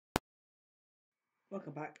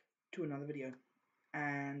Welcome back to another video,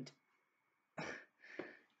 and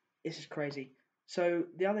this is crazy. So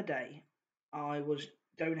the other day I was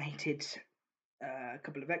donated a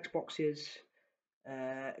couple of Xboxes,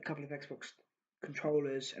 a couple of Xbox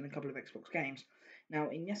controllers, and a couple of Xbox games. Now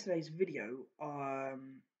in yesterday's video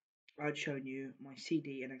I'd shown you my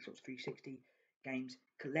CD and Xbox 360 games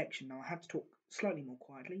collection. Now I have to talk slightly more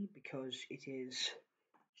quietly because it is, just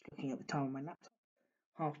looking at the time on my laptop,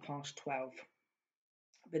 12:30.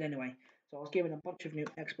 But anyway, so I was given a bunch of new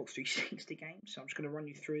Xbox 360 games, so I'm just going to run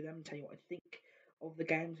you through them and tell you what I think of the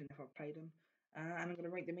games and if I've played them. And I'm going to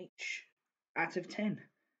rate them each out of 10.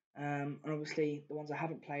 And obviously, the ones I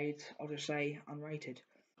haven't played, I'll just say unrated.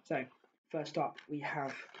 So, first up, we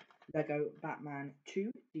have Lego Batman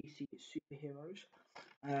 2 DC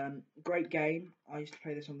Superheroes. Great game. I used to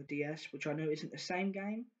play this on the DS, which I know isn't the same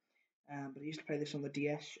game, but I used to play this on the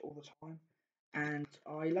DS all the time, and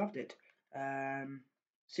I loved it.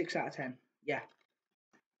 6 out of 10. Yeah,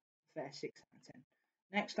 fair 6 out of 10.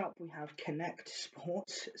 Next up, we have Kinect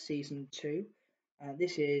Sports Season 2.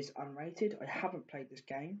 This is unrated. I haven't played this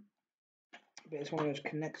game, but it's one of those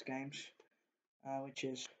Kinect games, which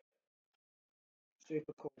is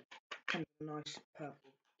super cool. Comes with a nice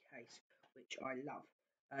purple case, which I love.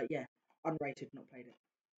 Yeah, unrated, not played it.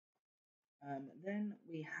 Then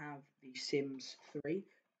we have The Sims 3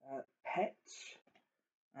 Pets.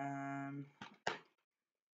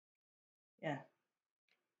 Yeah,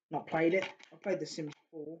 not played it. I played The Sims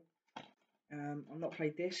 4. I've not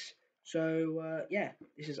played this, so yeah,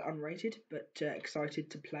 this is unrated, but excited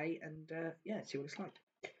to play and yeah, see what it's like.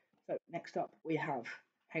 So next up we have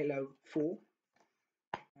Halo 4.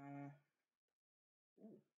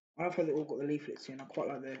 I love how they all got the leaflets in. I quite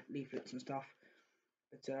like the leaflets and stuff.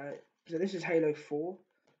 But so this is Halo 4.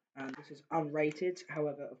 This is unrated.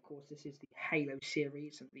 However, of course, this is the Halo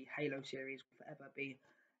series, and the Halo series will forever be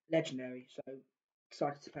legendary. So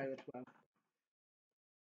excited to play that as well.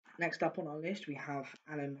 Next up on our list, we have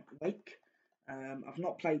Alan Wake. I've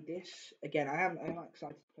not played this. Again, I'm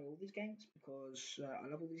excited to play all these games because I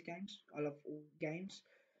love all these games. I love all games.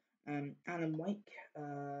 Alan Wake.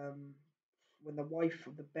 When the wife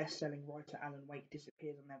of the best-selling writer Alan Wake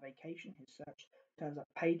disappears on their vacation, his search turns up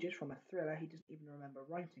pages from a thriller he doesn't even remember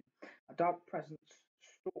writing. A dark presence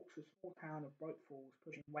stalks the small town of Bright Falls,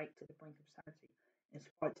 pushing Wake to the brink of sanity,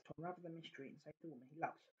 inspired to unravel the mystery and save the woman he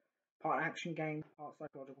loves. Part action game, part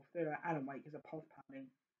psychological thriller, Alan Wake is a pulse-pounding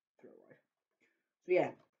thrill ride. So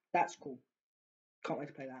yeah, that's cool. Can't wait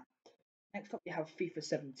to play that. Next up, we have FIFA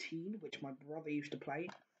 17, which my brother used to play.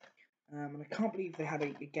 And I can't believe they had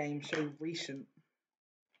a game so recent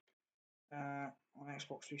on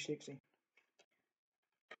Xbox 360.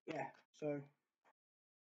 Yeah, so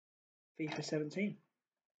FIFA 17.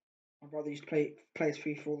 My brother used to plays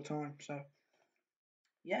FIFA all the time, so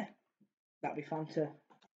yeah, that'd be fun to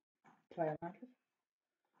play on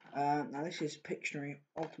that. Now this is Pictionary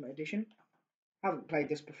Ultimate Edition. Haven't played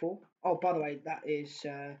this before. Oh, by the way, that is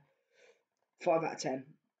 5 out of 10.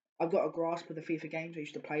 I've got a grasp of the FIFA games. I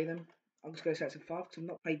used to play them. I'm just going to say it's a 5 because I've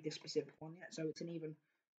not played this specific one yet, so it's an even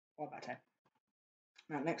 5 out of 10.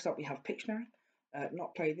 Now, next up we have Pictionary.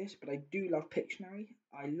 Not played this, but I do love Pictionary.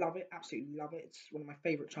 I love it, absolutely love it. It's one of my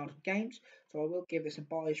favourite childhood games, so I will give this a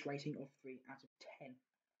biased rating of 3 out of 10.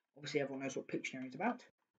 Obviously, everyone knows what Pictionary is about.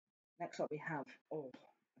 Next up we have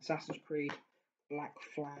Assassin's Creed Black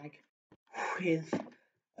Flag with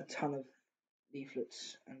a ton of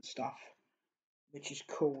leaflets and stuff, which is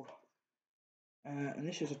cool. And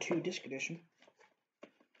this is a 2-disc edition.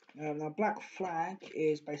 Now, Black Flag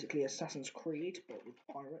is basically Assassin's Creed, but with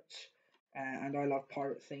pirates. And I love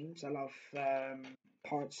pirate themes. I love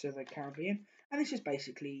Pirates of the Caribbean. And this is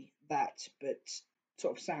basically that, but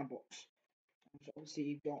sort of sandbox. So obviously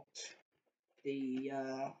you've got the,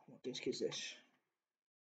 what disc is this?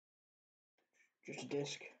 Just a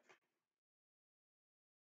disc.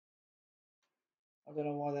 I don't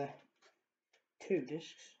know why they're 2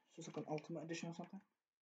 discs. It's just like an Ultimate Edition or something.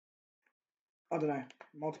 I don't know.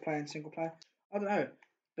 Multiplayer and single player. I don't know.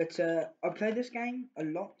 But I played this game a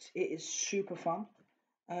lot. It is super fun.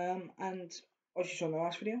 And as you saw in the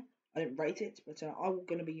last video, I didn't rate it, but I'm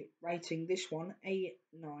going to be rating this one a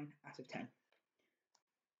 9 out of 10.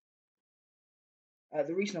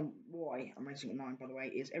 The reason why I'm rating it 9, by the way,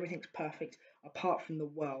 is everything's perfect apart from the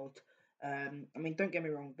world. I mean, don't get me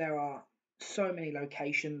wrong, there are so many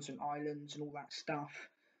locations and islands and all that stuff,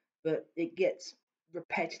 but it gets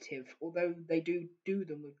repetitive. Although they do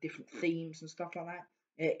them with different themes and stuff like that,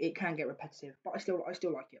 it can get repetitive. But I still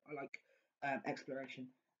like it. I like exploration.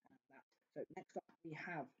 So next up we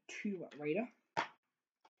have Tomb Raider.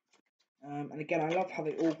 And again, I love how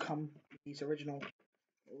they all come with these original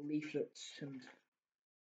little leaflets and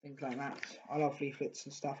things like that. I love leaflets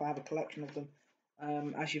and stuff. I have a collection of them,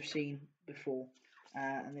 as you've seen before,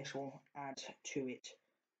 and this will add to it.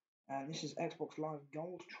 This is Xbox Live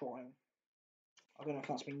Gold Trial. I don't know if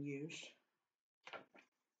that's been used.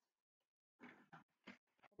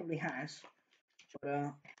 Probably has, but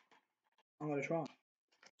I'm going to try.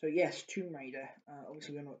 So yes, Tomb Raider.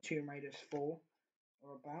 Obviously we know what Tomb Raider's for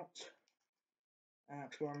or about.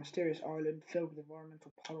 Explore a mysterious island filled with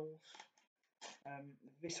environmental puzzles,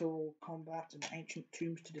 visceral combat, and ancient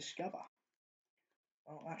tombs to discover.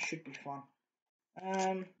 Well, that should be fun.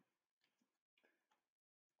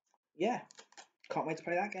 Yeah, can't wait to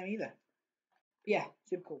play that game either. But yeah,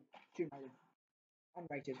 super cool. Tomb Raider,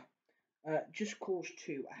 unrated. Just Cause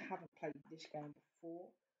 2. I haven't played this game before.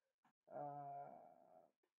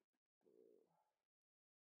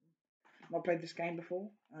 Not played this game before.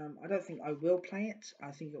 I don't think I will play it.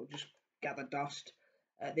 I think it'll just gather dust.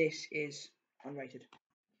 This is unrated.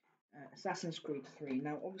 Assassin's Creed 3.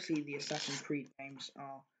 Now, obviously, the Assassin's Creed games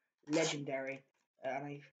are legendary, and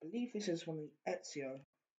I believe this is one of the Ezio.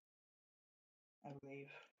 I believe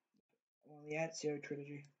one of the Ezio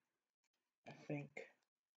trilogy. I think.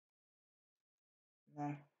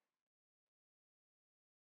 No.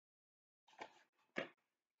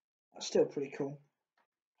 That's still pretty cool.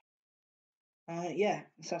 Yeah,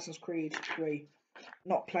 Assassin's Creed 3.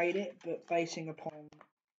 Not played it, but basing upon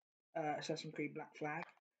Assassin's Creed Black Flag.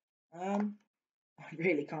 I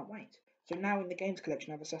really can't wait. So now in the games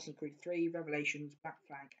collection I have Assassin's Creed 3, Revelations, Black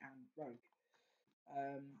Flag, and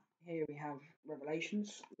Rogue. Here we have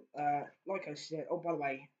Revelations. Like I said, oh by the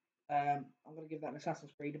way, I'm going to give that an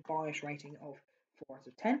Assassin's Creed a bias rating of 4 out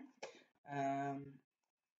of 10.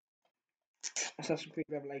 Assassin's Creed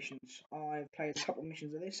Revelations. I've played a couple of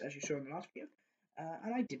missions of this, as you saw in the last video,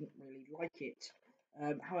 and I didn't really like it.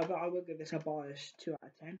 However, I will give this a bias 2 out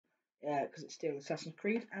of 10, because it's still Assassin's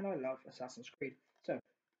Creed, and I love Assassin's Creed. So,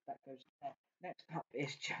 that goes there. Next up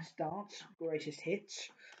is Just Dance, Greatest Hits.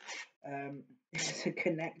 This is a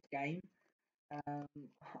Connect game.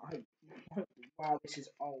 Wow, this is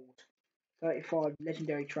old. 35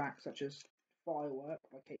 legendary tracks such as Firework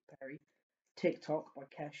by Katy Perry, TikTok by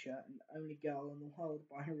Kesha, and Only Girl in the World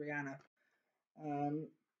by Rihanna.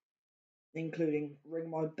 Including Ring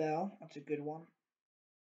My Bell, that's a good one.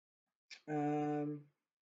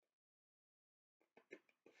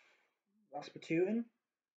 Rasputin,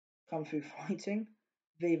 Kung Fu Fighting,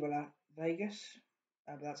 Viva La Vegas,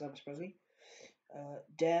 but that's Elvis Presley.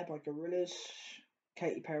 Dare by Gorillaz,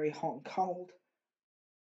 Katy Perry, Hot and Cold.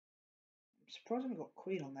 I'm surprised I haven't got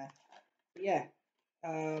Queen on there. But yeah,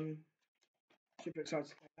 super excited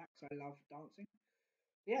to play that because I love dancing.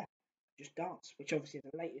 Yeah, Just Dance, which obviously is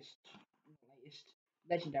the latest,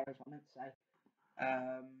 legendary is what I meant to say.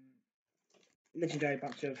 Legendary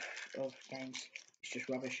bunch of games. It's just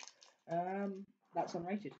rubbish. That's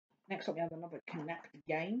unrated. Next up we have another Connect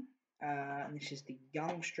game, and this is the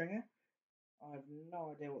Young Stringer. I have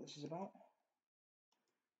no idea what this is about.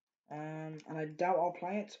 And I doubt I'll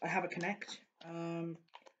play it. I have a Connect,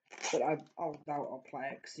 but I'll doubt I'll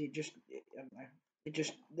play it because I don't know.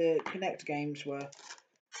 The Connect games were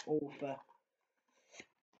all for.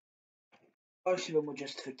 Most of them were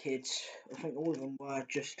just for kids. I think all of them were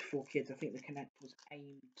just for kids. I think the Connect was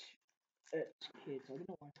aimed at kids. I don't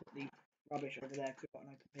know why I put the rubbish over there. Could have got an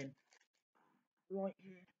open bin right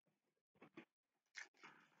here.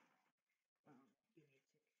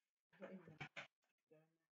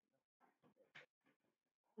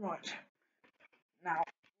 Right now,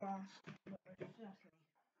 last but certainly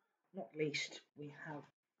not least, we have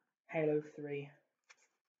Halo 3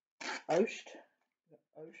 Oast.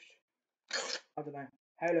 Oast? I don't know.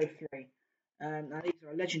 Halo 3. Now these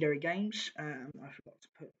are legendary games. I forgot to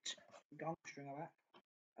put gun string on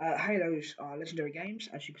that. Halos are legendary games,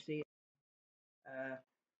 as you can see.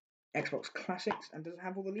 Xbox Classics, and does it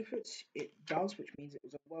have all the leaflets? It does, which means it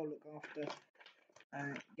was a well looked after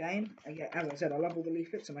game. Again, as I said, I love all the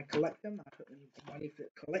leaflets and I collect them. I put them into my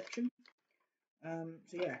leaflet collection.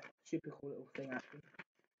 So yeah, super cool little thing actually.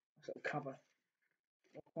 Sort of cover.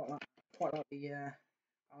 Quite like the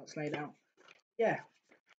how it's laid out. Yeah,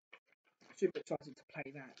 super excited to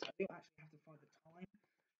play that. I do actually have to find the time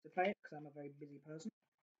to play it because I'm a very busy person.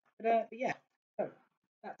 But yeah, so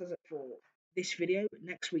that does it for this video.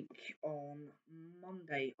 Next week on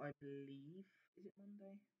Monday, I believe. Is it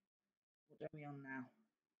Monday? What are we on now?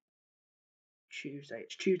 Tuesday.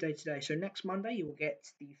 It's Tuesday today. So next Monday you will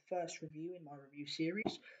get the first review in my review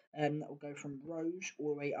series. That will go from Rose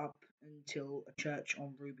all the way up until a church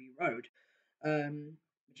on Ruby Road,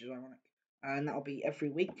 which is ironic. And that will be every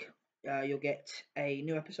week. You'll get a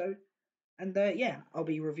new episode, And yeah, I'll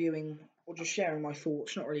be reviewing or just sharing my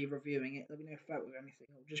thoughts. Not really reviewing it. There'll be no fact with anything.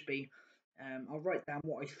 It'll just be I'll write down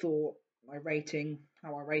what I thought, my rating,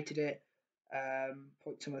 how I rated it,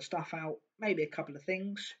 point some of the stuff out, maybe a couple of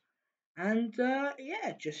things, and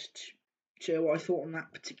yeah, just share what I thought on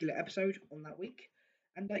that particular episode on that week.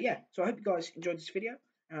 And yeah, so I hope you guys enjoyed this video,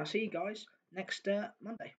 and I'll see you guys next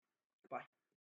Monday.